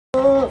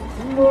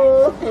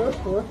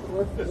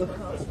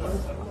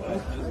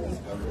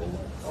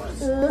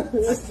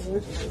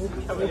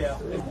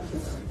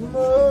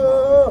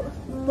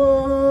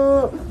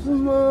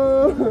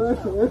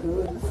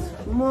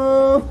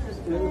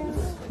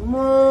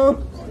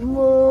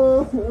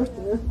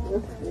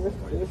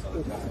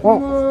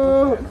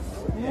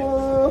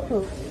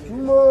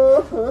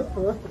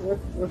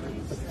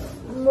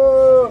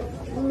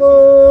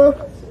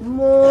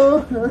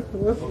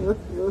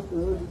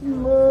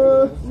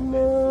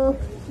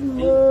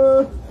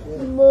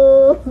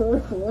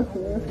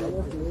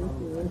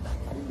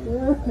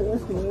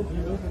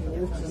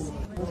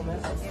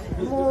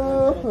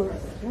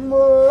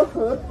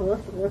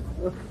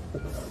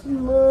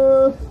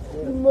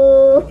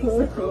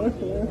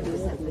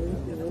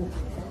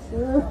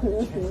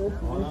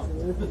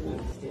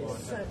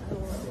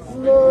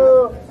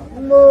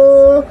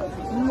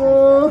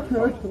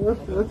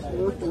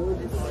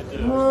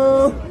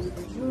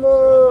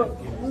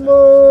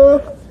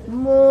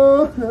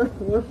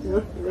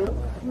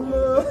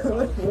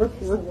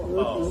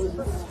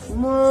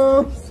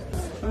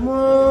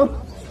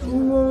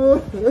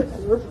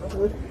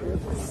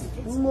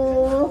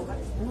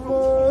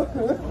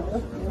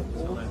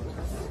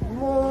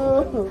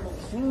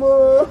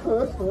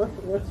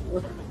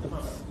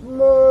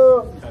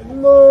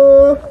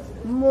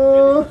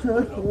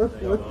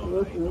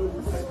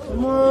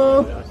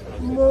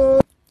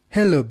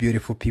Hello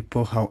beautiful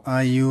people, how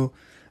are you?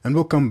 And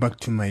welcome back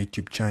to my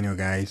YouTube channel,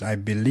 guys. I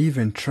believe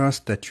and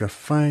trust that you're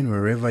fine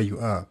wherever you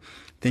are.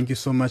 Thank you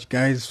so much,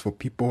 guys, for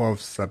people who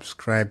have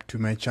subscribed to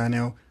my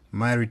channel,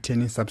 my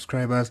returning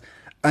subscribers,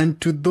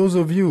 and to those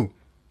of you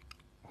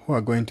who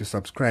are going to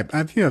subscribe.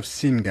 As you have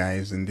seen,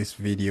 guys, in this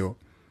video,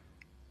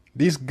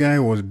 this guy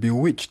was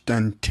bewitched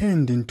and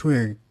turned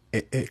into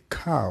a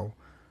cow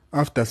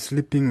after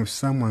sleeping with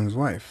someone's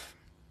wife.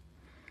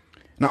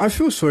 Now, I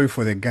feel sorry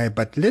for the guy,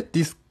 but let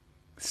this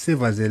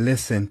serve as a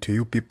lesson to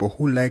you people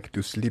who like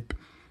to sleep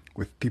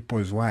with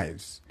people's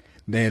wives.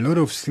 There are a lot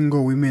of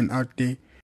single women out there